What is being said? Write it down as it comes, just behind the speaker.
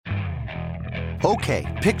Okay,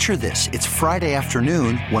 picture this. It's Friday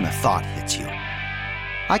afternoon when a thought hits you.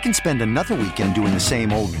 I can spend another weekend doing the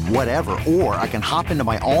same old whatever, or I can hop into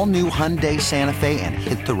my all-new Hyundai Santa Fe and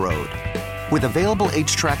hit the road. With available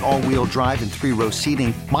H-Track all-wheel drive and 3-row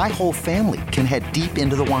seating, my whole family can head deep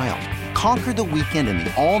into the wild. Conquer the weekend in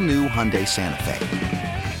the all-new Hyundai Santa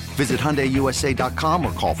Fe. Visit HyundaiUSA.com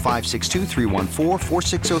or call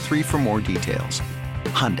 562-314-4603 for more details.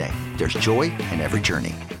 Hyundai, there's joy in every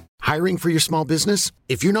journey. Hiring for your small business?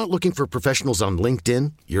 If you're not looking for professionals on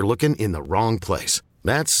LinkedIn, you're looking in the wrong place.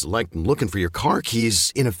 That's like looking for your car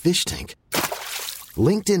keys in a fish tank.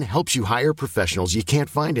 LinkedIn helps you hire professionals you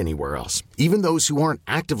can't find anywhere else, even those who aren't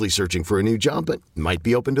actively searching for a new job but might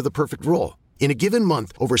be open to the perfect role. In a given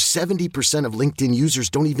month, over 70% of LinkedIn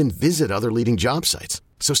users don't even visit other leading job sites.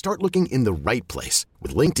 So start looking in the right place.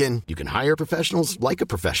 With LinkedIn, you can hire professionals like a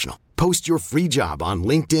professional. Post your free job on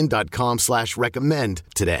linkedin.com/recommend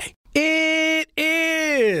today. It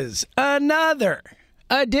is another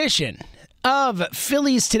edition of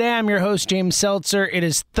Phillies Today. I'm your host, James Seltzer. It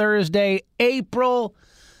is Thursday, April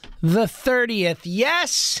the 30th.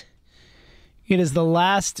 Yes, it is the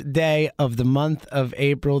last day of the month of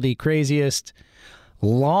April, the craziest,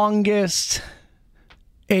 longest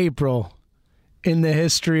April in the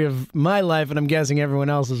history of my life, and I'm guessing everyone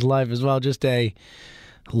else's life as well. Just a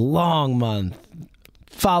long month,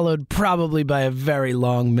 followed probably by a very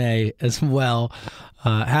long May as well.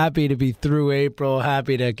 Happy to be through April,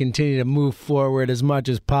 happy to continue to move forward as much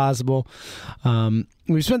as possible.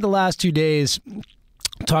 We've spent the last 2 days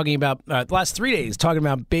talking about, the last 3 days, talking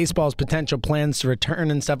about baseball's potential plans to return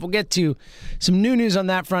and stuff. We'll get to some new news on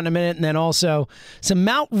that front in a minute, and then also some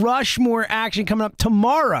Mount Rushmore action coming up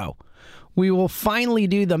tomorrow. We will finally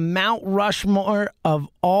do the Mount Rushmore of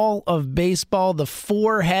all of baseball, the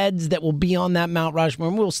 4 heads that will be on that Mount Rushmore.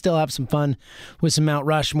 And we'll still have some fun with some Mount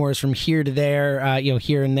Rushmores from here to there,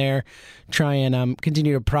 here and there. Try and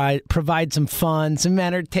continue to provide some fun, some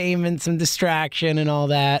entertainment, some distraction and all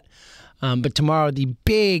that. But tomorrow, the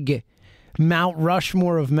big Mount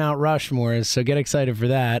Rushmore of Mount Rushmores, so get excited for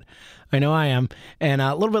that. I know I am. And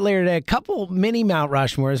a little bit later today, a couple mini Mount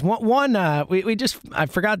Rushmores. I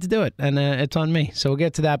forgot to do it, and it's on me. So we'll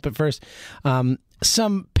get to that. But first,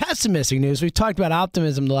 some pessimistic news. We've talked about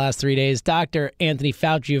optimism the last 3 days. Dr. Anthony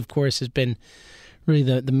Fauci, of course, has been really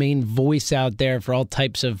the main voice out there for all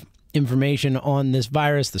types of information on this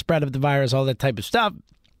virus, the spread of the virus, all that type of stuff.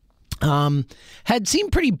 Had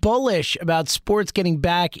seemed pretty bullish about sports getting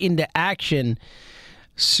back into action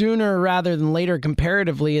sooner rather than later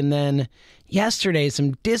comparatively. And then yesterday,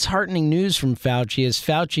 some disheartening news from Fauci, as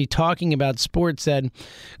Fauci, talking about sports, said,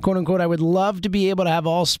 quote unquote, "I would love to be able to have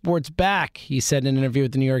all sports back," he said in an interview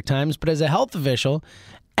with the New York Times. "But as a health official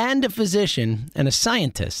and a physician and a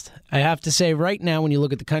scientist, I have to say right now, when you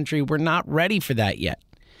look at the country, we're not ready for that yet."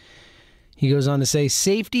 He goes on to say,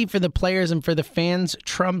 "Safety for the players and for the fans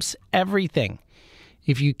trumps everything.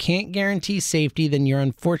 If you can't guarantee safety, then you're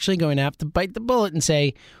unfortunately going to have to bite the bullet and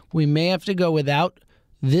say, we may have to go without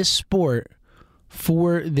this sport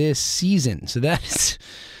for this season." So that's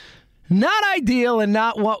not ideal and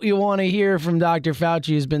not what you want to hear from Dr. Fauci,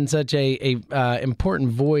 who's been such a important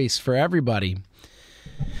voice for everybody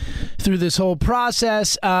through this whole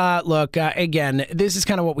process. Again, this is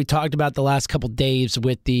kind of what we talked about the last couple days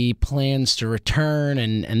with the plans to return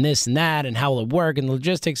and this and that and how it'll work. And the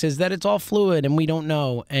logistics is that it's all fluid and we don't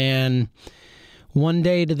know. And one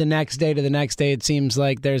day to the next day to the next day, it seems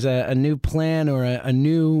like there's a new plan or a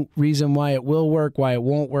new reason why it will work, why it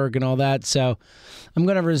won't work and all that. So I'm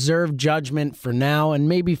going to reserve judgment for now. And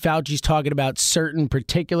maybe Fauci's talking about certain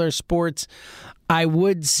particular sports. I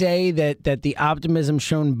would say that the optimism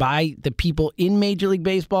shown by the people in Major League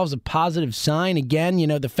Baseball is a positive sign. Again,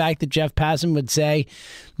 the fact that Jeff Passan would say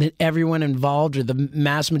that everyone involved or the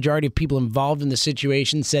mass majority of people involved in the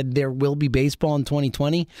situation said there will be baseball in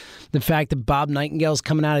 2020. The fact that Bob Nightingale's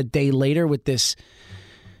coming out a day later with this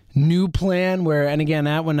new plan where, and again,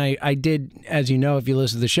 that one I did, as you know, if you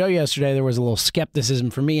listened to the show yesterday, there was a little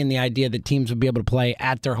skepticism for me in the idea that teams would be able to play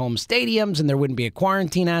at their home stadiums and there wouldn't be a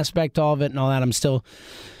quarantine aspect to all of it and all that. I'm still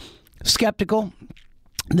skeptical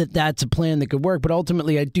that that's a plan that could work, but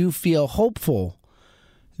ultimately I do feel hopeful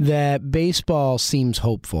that baseball seems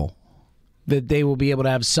hopeful that they will be able to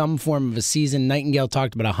have some form of a season. Nightingale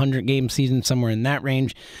talked about a 100-game season, somewhere in that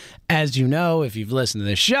range. As you know, if you've listened to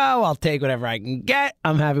the show, I'll take whatever I can get.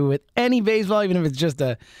 I'm happy with any baseball, even if it's just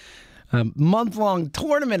a month-long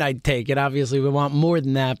tournament, I'd take it. Obviously, we want more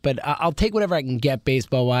than that, but I'll take whatever I can get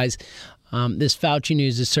baseball-wise. This Fauci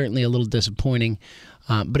news is certainly a little disappointing.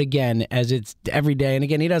 But again, as it's every day, and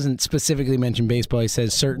again, he doesn't specifically mention baseball. He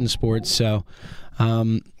says certain sports, so...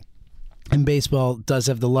 and And baseball does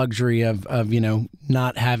have the luxury of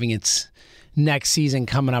not having its next season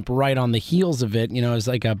coming up right on the heels of it, as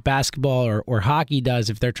like a basketball or hockey does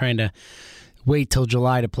if they're trying to wait till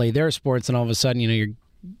July to play their sports, and all of a sudden, you're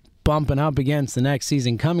bumping up against the next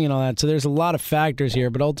season coming and all that. So there's a lot of factors here,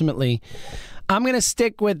 but ultimately, I'm going to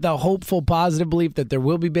stick with the hopeful, positive belief that there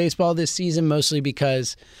will be baseball this season, mostly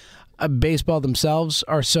because baseball themselves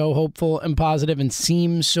are so hopeful and positive and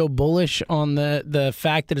seem so bullish on the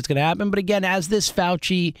fact that it's going to happen. But again, as this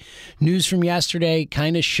Fauci news from yesterday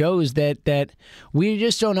kind of shows that we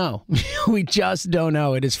just don't know. We just don't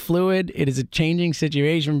know. It is fluid. It is a changing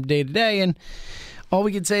situation from day to day. And all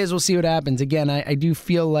we can say is we'll see what happens. Again, I do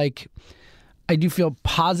feel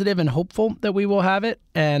positive and hopeful that we will have it.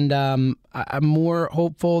 And I'm more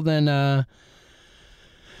hopeful than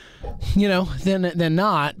than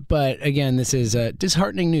not. But again, this is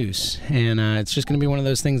disheartening news, and it's just going to be one of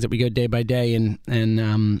those things that we go day by day. And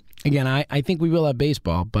again, I think we will have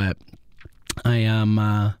baseball, but I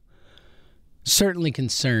am certainly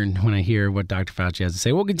concerned when I hear what Dr. Fauci has to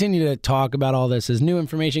say. We'll continue to talk about all this as new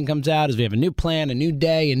information comes out, as we have a new plan, a new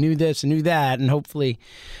day, a new this, a new that, and hopefully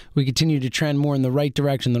we continue to trend more in the right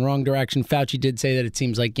direction, the wrong direction. Fauci did say that it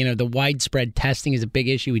seems like, the widespread testing is a big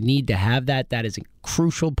issue. We need to have that. That is a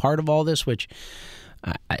crucial part of all this, which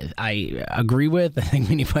I agree with. I think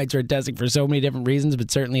we need widespread testing for so many different reasons,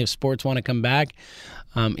 but certainly if sports want to come back,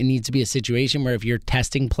 it needs to be a situation where if you're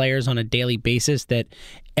testing players on a daily basis, that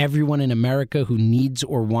everyone in America who needs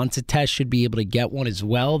or wants a test should be able to get one as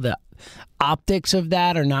well. The optics of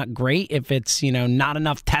that are not great if it's, not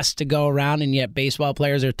enough tests to go around and yet baseball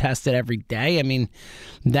players are tested every day. I mean,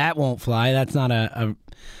 that won't fly. That's not a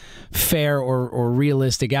fair or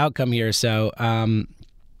realistic outcome here. So,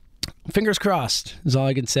 fingers crossed is all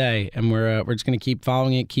I can say. And we're just going to keep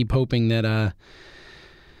following it, keep hoping that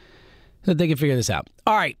they can figure this out.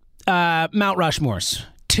 All right, Mount Rushmores.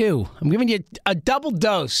 2. I'm giving you a double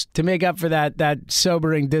dose to make up for that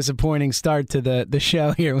sobering, disappointing start to the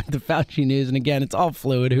show here with the Fauci news. And again, it's all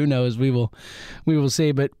fluid. Who knows? We will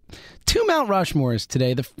see. But 2 Mount Rushmores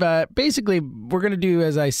today. Basically, we're going to do,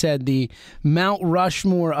 as I said, the Mount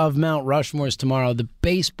Rushmore of Mount Rushmores tomorrow. The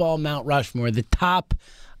baseball Mount Rushmore, the top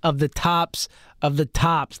of the tops of the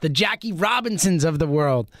tops, the Jackie Robinsons of the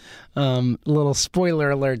world. Little spoiler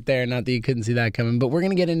alert there. Not that you couldn't see that coming, but we're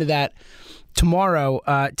going to get into that tomorrow.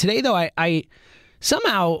 Today, though, I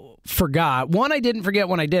somehow forgot. One, I didn't forget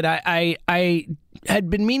when I did. I had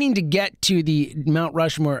been meaning to get to the Mount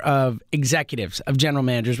Rushmore of executives, of general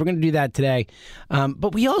managers. We're going to do that today.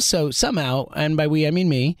 But we also somehow, and by we, I mean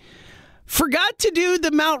me, forgot to do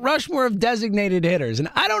the Mount Rushmore of designated hitters. And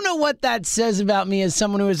I don't know what that says about me as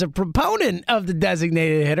someone who is a proponent of the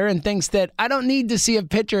designated hitter and thinks that I don't need to see a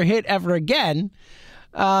pitcher hit ever again.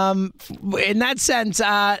 In that sense,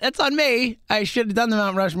 that's on me. I should have done the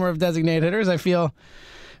Mount Rushmore of designated hitters. I feel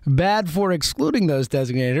bad for excluding those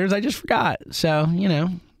designated hitters. I just forgot. So,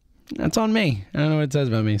 that's on me. I don't know what it says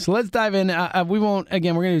about me. So let's dive in. We're going to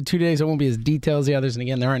do 2 days. So it won't be as detailed as the others. And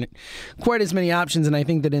again, there aren't quite as many options. And I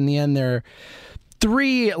think that in the end, there are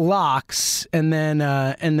 3 locks. And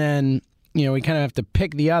then we kind of have to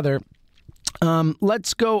pick the other.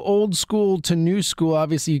 Let's go old school to new school.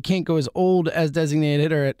 Obviously, you can't go as old as designated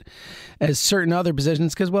hitter as certain other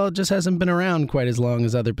positions because, it just hasn't been around quite as long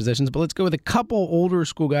as other positions. But let's go with a couple older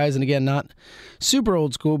school guys. And again, not super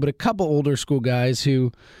old school, but a couple older school guys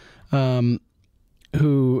who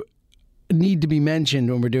need to be mentioned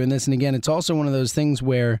when we're doing this. And again, it's also one of those things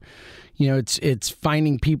where, it's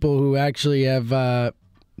finding people who actually have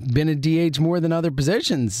been a DH more than other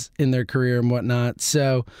positions in their career and whatnot.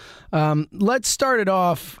 So let's start it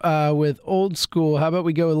off with old school. How about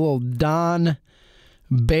we go with a little Don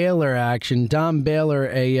Baylor action? Don Baylor,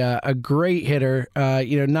 a great hitter,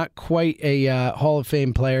 not quite a Hall of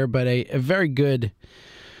Fame player, but a very good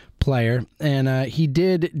player, and he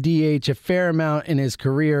did DH a fair amount in his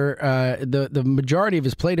career. The majority of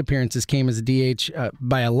his plate appearances came as a DH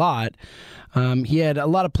by a lot. He had a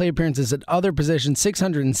lot of plate appearances at other positions,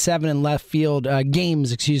 607 in left field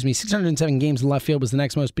games. 607 games in left field was the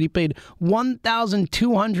next most, but he played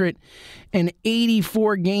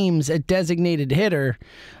 1,284 games at designated hitter.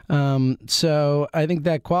 So I think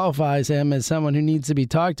that qualifies him as someone who needs to be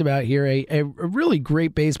talked about here. A really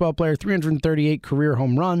great baseball player, 338 career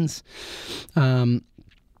home runs.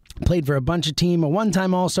 Played for a bunch of teams, a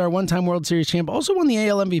one-time All-Star, one-time World Series champ. Also won the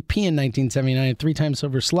AL MVP in 1979, 3-time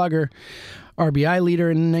Silver Slugger, RBI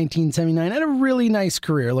leader in 1979. Had a really nice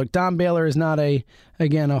career. Look, Don Baylor is not a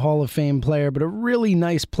Hall of Fame player, but a really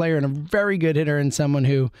nice player and a very good hitter and someone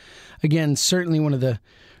who, again, certainly one of the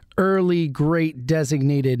early great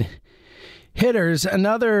designated hitters,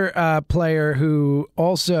 another player who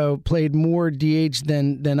also played more DH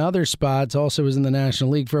than other spots, also was in the National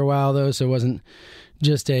League for a while, though, so it wasn't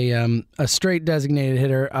just a straight designated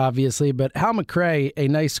hitter, obviously. But Hal McRae, a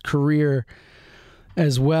nice career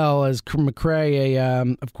as well. As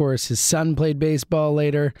McRae, of course, his son played baseball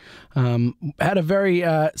later, had a very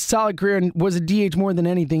solid career and was a DH more than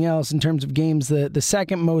anything else in terms of games. The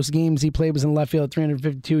second most games he played was in left field,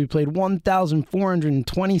 352. He played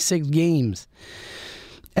 1,426 games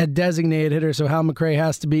at designated hitter, so Hal McRae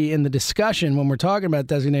has to be in the discussion when we're talking about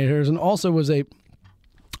designated hitters, and also was a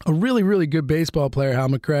really, really good baseball player, Hal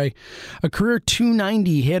McRae. A career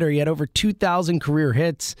 .290 hitter. He had over 2,000 career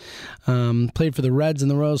hits. Played for the Reds and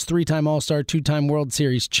the Royals. 3-time All-Star, 2-time World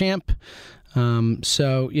Series champ.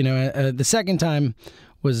 The second time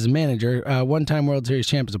was as a manager. 1-time World Series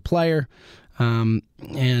champ as a player. A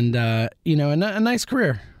nice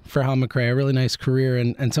career for Hal McRae. A really nice career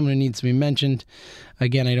and someone who needs to be mentioned.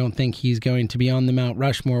 Again, I don't think he's going to be on the Mount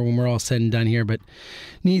Rushmore when we're all said and done here, but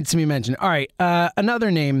needs to be mentioned. All right, another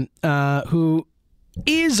name who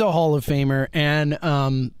is a Hall of Famer and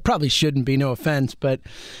probably shouldn't be, no offense, but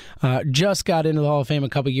just got into the Hall of Fame a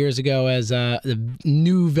couple years ago as the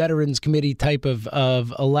new Veterans Committee type of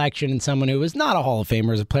election, and someone who was not a Hall of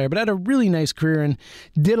Famer as a player, but had a really nice career and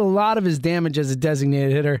did a lot of his damage as a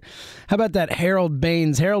designated hitter. How about that Harold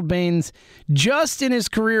Baines? Harold Baines, just in his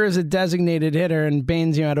career as a designated hitter, and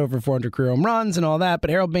Baines had over 400 career home runs and all that, but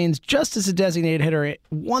Harold Baines, just as a designated hitter,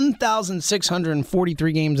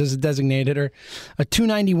 1,643 games as a designated hitter, a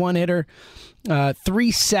 .291 hitter,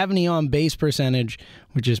 370 on base percentage,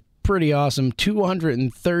 which is pretty awesome.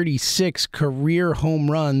 236 career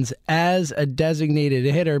home runs as a designated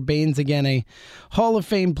hitter. Baines, again, a Hall of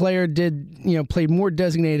Fame player, played more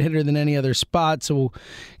designated hitter than any other spot, so we'll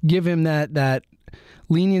give him that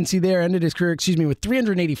leniency there. Ended his career, with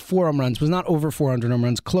 384 home runs. Was not over 400 home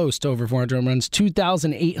runs, close to over 400 home runs.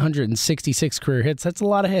 2,866 career hits. That's a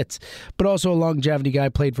lot of hits. But also a longevity guy,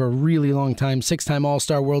 played for a really long time. 6-time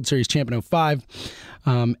All-Star, World Series champ in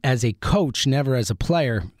 2005 as a coach, never as a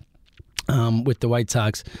player. With the White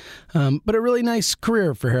Sox. But a really nice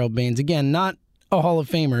career for Harold Baines. Again, not a Hall of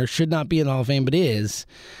Famer, should not be in the Hall of Fame, but is.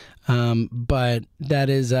 But that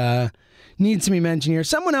is needs to be mentioned here.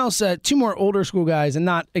 Someone else, two more older school guys, and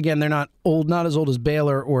they're not old, not as old as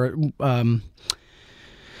Baylor or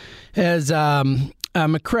as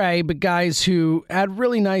McRae, but guys who had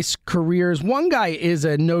really nice careers. One guy is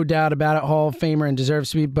a no doubt about it Hall of Famer and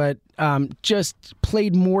deserves to be, but just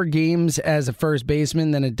played more games as a first baseman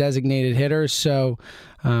than a designated hitter. So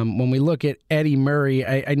when we look at Eddie Murray,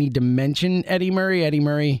 I need to mention Eddie Murray. Eddie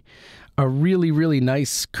Murray, a really, really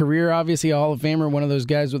nice career, obviously a Hall of Famer, one of those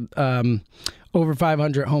guys with over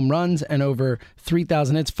 500 home runs and over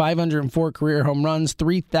 3,000 hits, 504 career home runs,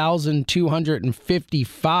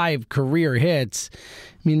 3,255 career hits. I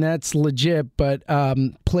mean, that's legit, but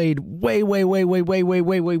played way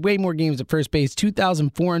more games at first base,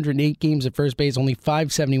 2,408 games at first base, only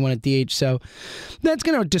 571 at DH. So that's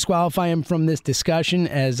going to disqualify him from this discussion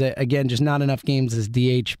as, again, just not enough games as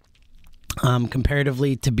DH.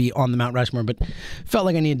 Comparatively to be on the Mount Rushmore, but felt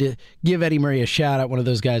like I needed to give Eddie Murray a shout out, one of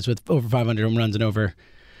those guys with over 500 home runs and over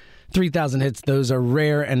 3,000 hits. Those are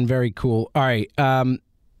rare and very cool. All right,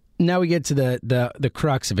 now we get to the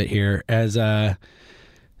crux of it here, as the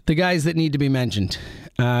guys that need to be mentioned.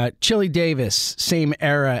 Chili Davis, same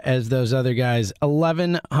era as those other guys,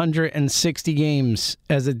 1,160 games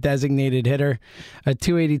as a designated hitter, a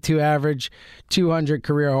 .282 average, 200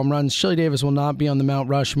 career home runs. Chili Davis will not be on the Mount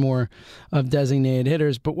Rushmore of designated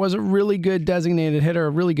hitters, but was a really good designated hitter,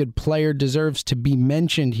 a really good player, deserves to be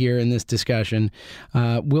mentioned here in this discussion.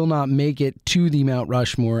 Will not make it to the Mount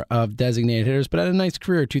Rushmore of designated hitters, but had a nice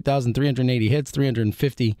career, 2,380 hits,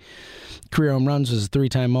 350 career home runs, was a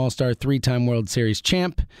 3-time All-Star, 3-time World Series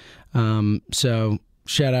champ. So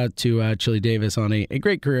shout out to Chili Davis on a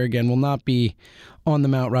great career. Again, will not be on the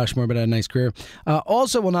Mount Rushmore, but had a nice career.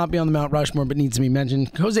 Also will not be on the Mount Rushmore, but needs to be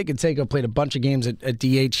mentioned. Jose Canseco played a bunch of games at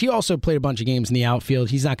DH. He also played a bunch of games in the outfield.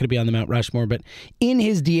 He's not going to be on the Mount Rushmore, but in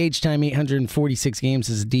his DH time, 846 games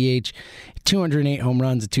as a DH, 208 home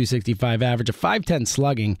runs, a .265 average, a .510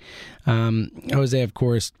 slugging. Jose, of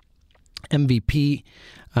course, MVP.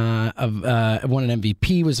 Won an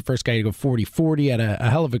MVP, was the first guy to go 40-40, had a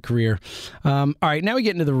hell of a career. All right, now we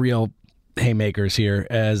get into the real haymakers here,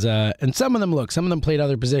 as and some of them played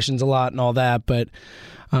other positions a lot and all that, but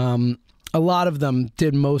a lot of them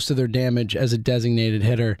did most of their damage as a designated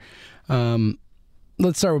hitter.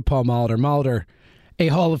 Let's start with Paul Molitor. Molitor, a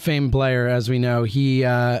Hall of Fame player, as we know. He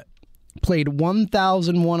played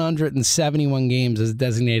 1,171 games as a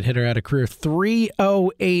designated hitter, had a career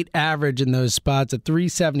 .308 average in those spots, a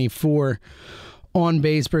 .374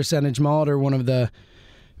 on-base percentage. Molitor, one of the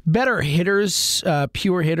better hitters,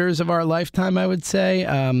 pure hitters of our lifetime, I would say.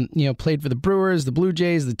 Played for the Brewers, the Blue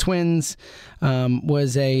Jays, the Twins,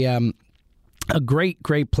 was a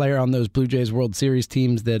great player on those Blue Jays World Series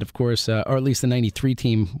teams that, of course, or at least the 93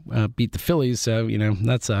 team beat the Phillies, so,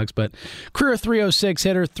 that sucks. But career .306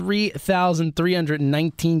 hitter,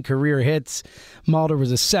 3,319 career hits. Molitor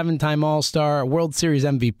was a 7-time All-Star, a World Series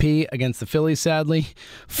MVP against the Phillies, sadly.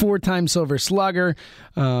 4-time Silver Slugger,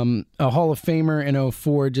 a Hall of Famer in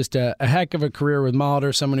 2004. Just a heck of a career with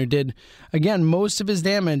Molitor, someone who did, again, most of his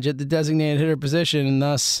damage at the designated hitter position, and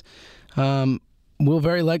thus will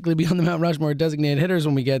very likely be on the Mount Rushmore designated hitters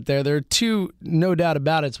when we get there. There are two, no doubt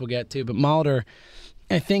about it, we'll get to, but Molitor,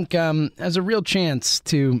 I think, has a real chance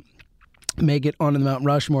to make it onto the Mount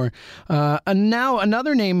Rushmore. And now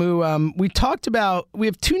another name who we talked about, we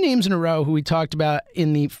have two names in a row who we talked about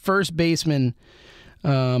in the first baseman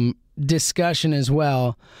discussion as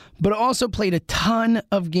well, but also played a ton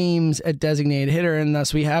of games at designated hitter, and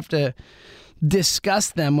thus we have to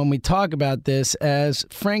discuss them when we talk about this, as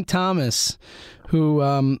Frank Thomas, who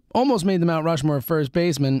almost made the Mount Rushmore first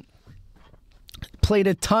baseman, played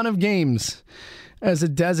a ton of games as a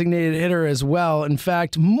designated hitter as well. In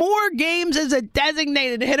fact, more games as a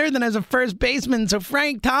designated hitter than as a first baseman. So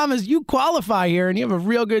Frank Thomas, you qualify here, and you have a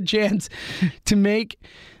real good chance to make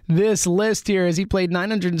this list here, as he played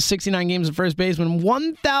 969 games as first baseman,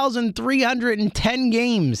 1,310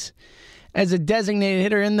 games as a designated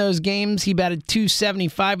hitter. In those games, he batted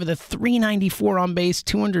 .275 with a .394 on base,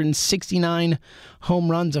 269 home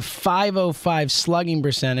runs, a .505 slugging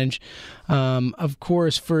percentage. Of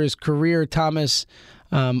course, for his career, Thomas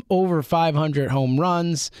over 500 home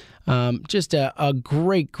runs. Just a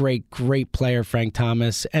great player, Frank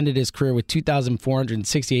Thomas. Ended his career with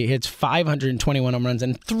 2,468 hits, 521 home runs,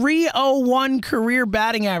 and .301 career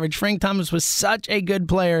batting average. Frank Thomas was such a good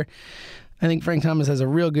player. I think Frank Thomas has a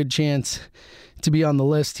real good chance to be on the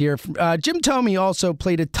list here. Jim Thome also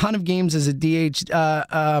played a ton of games as a DH.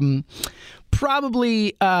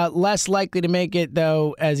 Probably less likely to make it,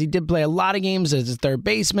 though, as he did play a lot of games as a third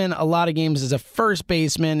baseman, a lot of games as a first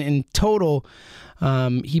baseman. In total,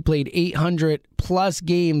 he played 800-plus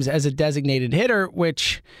games as a designated hitter,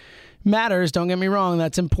 which matters. Don't get me wrong.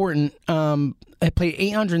 That's important. I played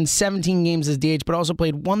 817 games as DH, but also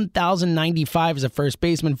played 1,095 as a first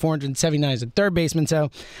baseman, 479 as a third baseman. So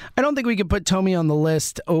I don't think we could put Thome on the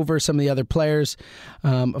list over some of the other players.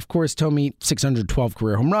 Of course, Thome, 612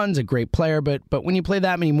 career home runs, a great player, but when you play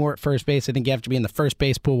that many more at first base, I think you have to be in the first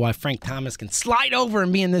base pool, while Frank Thomas can slide over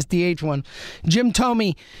and be in this DH one. Jim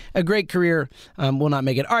Thome, a great career, will not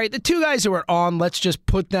make it. All right, the two guys who are on, let's just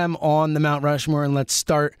put them on the Mount Rushmore and let's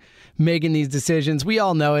start making these decisions. We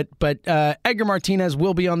all know it, but Edgar Martinez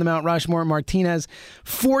will be on the Mount Rushmore. Martinez,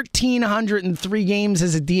 1,403 games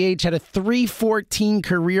as a DH, had a .314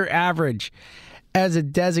 career average as a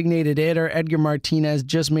designated hitter. Edgar Martinez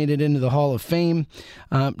just made it into the Hall of Fame.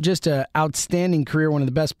 Just an outstanding career, one of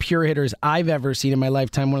the best pure hitters I've ever seen in my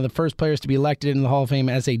lifetime. One of the first players to be elected into the Hall of Fame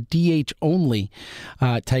as a DH-only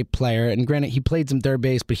type player. And granted, he played some third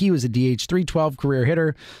base, but he was a DH. .312 career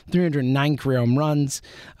hitter, 309 career home runs,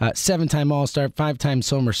 7-time All-Star, 5-time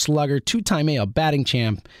Silver Slugger, 2-time AL batting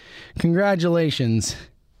champ. Congratulations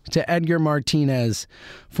to Edgar Martinez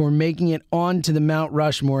for making it onto the Mount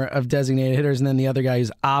Rushmore of designated hitters. And then the other guy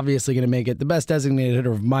who's obviously going to make it, the best designated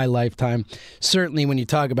hitter of my lifetime, certainly when you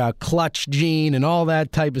talk about clutch gene and all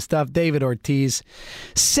that type of stuff, David Ortiz.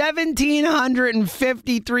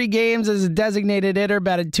 1,753 games as a designated hitter,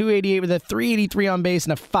 batted .288 with a .383 on base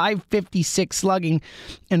and a .556 slugging,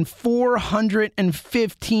 and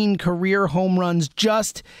 415 career home runs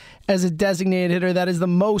just as a designated hitter. That is the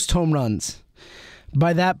most home runs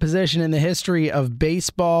by that position in the history of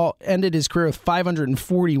baseball. Ended his career with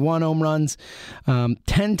 541 home runs,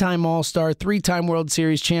 10-time All-Star, 3-time World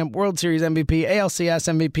Series champ, World Series MVP,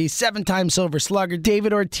 ALCS MVP, 7-time Silver Slugger.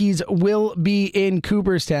 David Ortiz will be in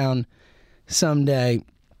Cooperstown someday.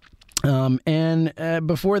 And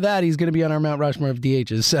before that, he's going to be on our Mount Rushmore of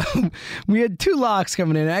DHs. So we had two locks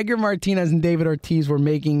coming in. Edgar Martinez and David Ortiz were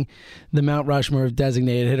making the Mount Rushmore of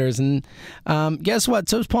designated hitters. And guess what?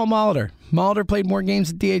 So is Paul Molitor. Molitor played more games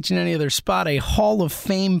at DH than any other spot. A Hall of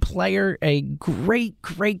Fame player. A great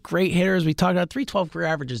hitter. As we talked about, .312 career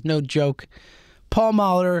average is no joke. Paul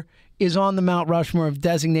Molitor is on the Mount Rushmore of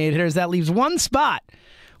designated hitters. That leaves one spot,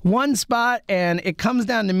 and it comes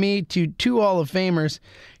down to me to two Hall of Famers,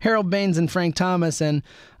 Harold Baines and Frank Thomas, and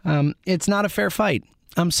it's not a fair fight.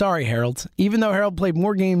 I'm sorry, Harold. Even though Harold played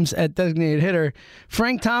more games at designated hitter,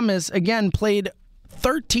 Frank Thomas, again, played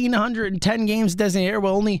 1,310 games designated hitter,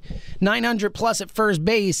 well, only 900 plus at first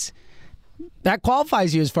base. That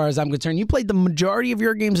qualifies you as far as I'm concerned. You played the majority of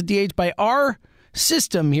your games at DH by our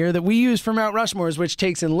system here that we use for Mount Rushmores, which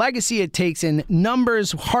takes in legacy, it takes in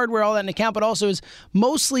numbers, hardware, all that in account, but also is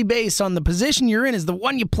mostly based on the position you're in is the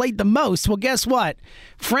one you played the most. Well, guess what?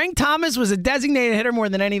 Frank Thomas was a designated hitter more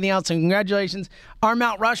than anything else, and congratulations. Our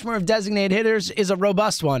Mount Rushmore of designated hitters is a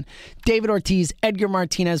robust one. David Ortiz, Edgar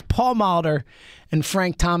Martinez, Paul Molitor, and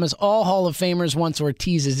Frank Thomas, all Hall of Famers once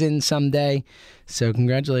Ortiz is in someday. So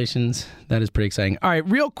congratulations. That is pretty exciting. All right,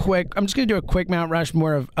 real quick, I'm just going to do a quick Mount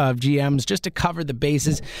Rushmore of GMs just to cover the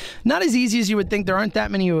bases. Not as easy as you would think. There aren't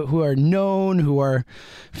that many who are known, who are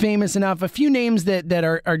famous enough. A few names that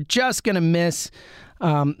are just going to miss.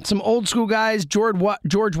 Some old school guys,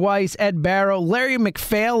 George Weiss, Ed Barrow, Larry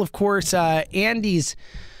McPhail, of course, Andy's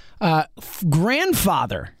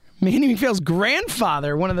grandfather. Manny McPhail's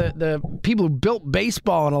grandfather, one of the people who built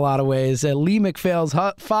baseball in a lot of ways, Lee McPhail's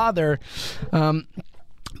father.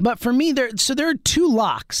 But for me, there are two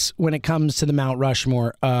locks when it comes to the Mount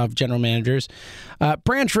Rushmore of general managers.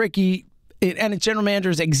 Branch Rickey, and it's general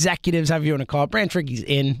managers, executives, however you want to call it. Branch Rickey's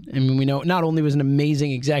in. I mean, we know not only was an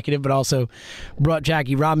amazing executive, but also brought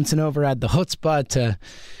Jackie Robinson over, had the chutzpah to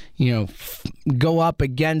go up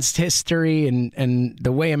against history and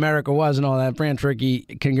the way America was and all that. Branch Rickey,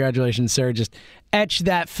 congratulations, sir. Just etch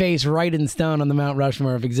that face right in stone on the Mount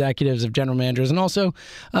Rushmore of executives, of general managers. And also,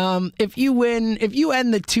 if you end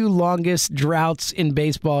the two longest droughts in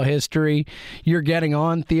baseball history, you're getting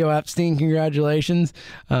on. Theo Epstein, congratulations.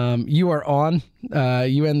 You are on.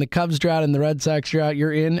 You end the Cubs drought and the Red Sox drought.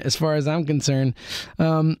 You're in, as far as I'm concerned.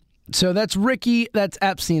 So that's Rickey, that's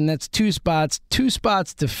Epstein, that's two spots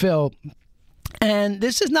to fill. And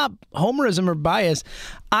this is not homerism or bias.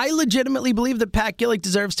 I legitimately believe that Pat Gillick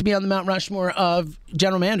deserves to be on the Mount Rushmore of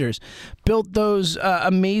general managers. Built those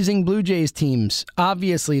amazing Blue Jays teams.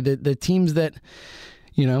 Obviously, the teams that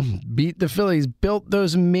beat the Phillies, built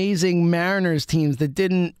those amazing Mariners teams that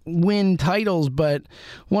didn't win titles but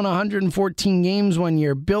won 114 games one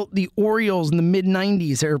year, built the Orioles in the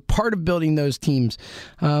mid-90s. They're part of building those teams.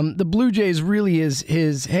 The Blue Jays really is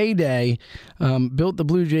his heyday, built the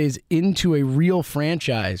Blue Jays into a real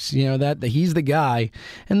franchise, that he's the guy.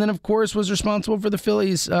 And then, of course, was responsible for the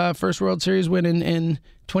Phillies' first World Series win in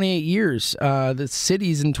 28 years, the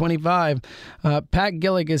Cities in 25. Pat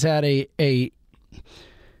Gillick has had a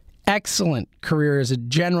excellent career as a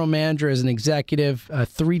general manager, as an executive, a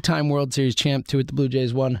three-time World Series champ, two with the Blue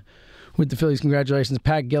Jays, one with the Phillies. Congratulations,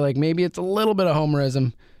 Pat Gillick. Maybe it's a little bit of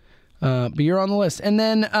homerism, but you're on the list. And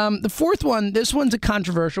then the fourth one, this one's a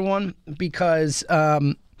controversial one because there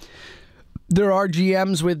are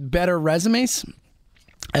GMs with better resumes.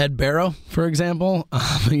 Ed Barrow, for example.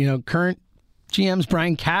 Current GMs,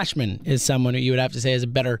 Brian Cashman is someone who you would have to say has a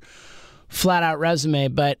better flat-out resume,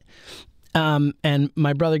 but and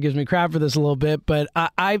my brother gives me crap for this a little bit, but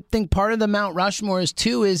I think part of the Mount Rushmore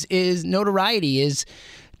is notoriety. Is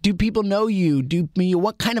do people know you?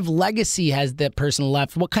 What kind of legacy has that person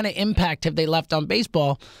left? What kind of impact have they left on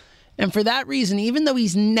baseball? And for that reason, even though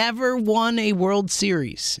he's never won a World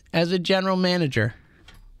Series as a general manager,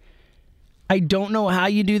 I don't know how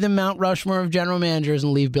you do the Mount Rushmore of general managers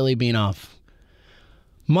and leave Billy Beane off.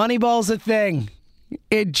 Moneyball's a thing.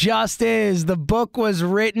 It just is. The book was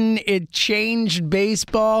written. It changed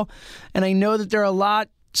baseball. And I know that there are a lot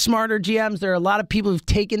smarter GMs. There are a lot of people who've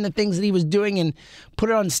taken the things that he was doing and put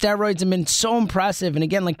it on steroids and been so impressive. And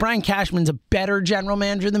again, like Brian Cashman's a better general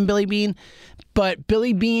manager than Billy Beane. But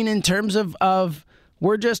Billy Beane, in terms of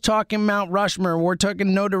we're just talking Mount Rushmore, we're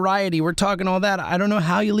talking notoriety, we're talking all that. I don't know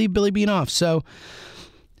how you leave Billy Beane off. So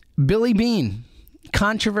Billy Beane.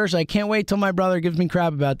 Controversial. I can't wait till my brother gives me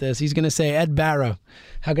crap about this. He's going to say Ed Barrow.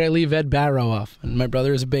 How could I leave Ed Barrow off? And my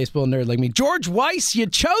brother is a baseball nerd like me. George Weiss. You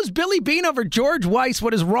chose Billy Beane over George Weiss.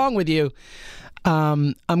 What is wrong with you?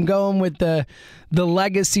 I'm going with the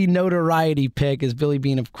legacy notoriety pick is Billy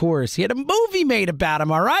Beane, of course. He had a movie made about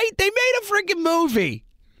him, all right? They made a freaking movie.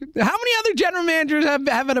 How many other general managers have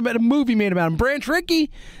had a movie made about him? Branch Rickey?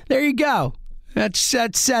 There you go. That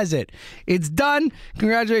says it. It's done.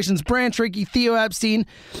 Congratulations, Branch Rickey, Theo Epstein,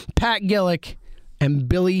 Pat Gillick, and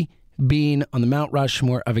Billy Beane on the Mount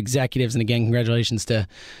Rushmore of executives. And again, congratulations to,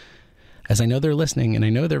 as I know they're listening, and I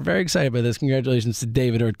know they're very excited by this, congratulations to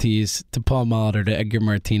David Ortiz, to Paul Molitor, to Edgar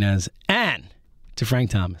Martinez, and to Frank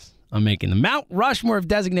Thomas on making the Mount Rushmore of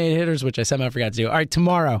designated hitters, which I somehow forgot to do. All right,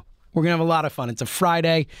 tomorrow, we're going to have a lot of fun. It's a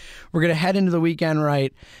Friday. We're going to head into the weekend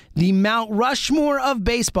right. The Mount Rushmore of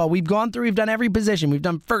baseball. We've done every position. We've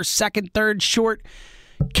done first, second, third, short,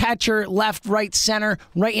 catcher, left, right, center,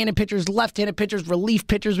 right-handed pitchers, left-handed pitchers, relief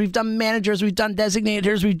pitchers. We've done managers, we've done designated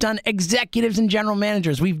hitters, we've done executives and general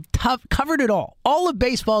managers. We've covered it all. All of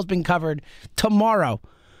baseball has been covered. Tomorrow,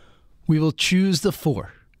 we will choose the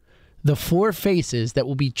four faces that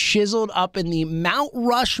will be chiseled up in the Mount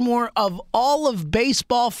Rushmore of all of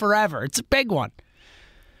baseball forever. It's a big one.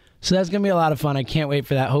 So that's going to be a lot of fun. I can't wait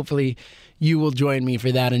for that. Hopefully, you will join me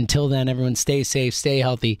for that. Until then, everyone stay safe, stay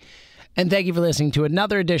healthy. And thank you for listening to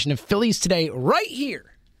another edition of Phillies Today right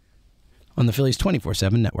here on the Phillies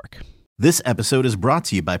 24/7 Network. This episode is brought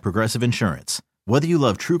to you by Progressive Insurance. Whether you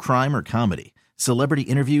love true crime or comedy, celebrity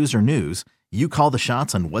interviews or news, you call the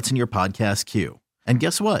shots on what's in your podcast queue. And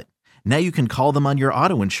guess what? Now you can call them on your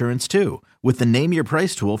auto insurance too with the Name Your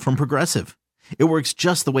Price tool from Progressive. It works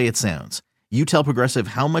just the way it sounds. You tell Progressive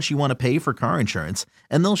how much you want to pay for car insurance,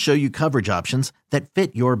 and they'll show you coverage options that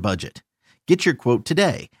fit your budget. Get your quote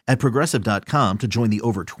today at Progressive.com to join the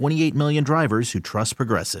over 28 million drivers who trust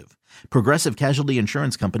Progressive. Progressive Casualty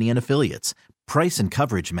Insurance Company and Affiliates. Price and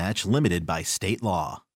coverage match limited by state law.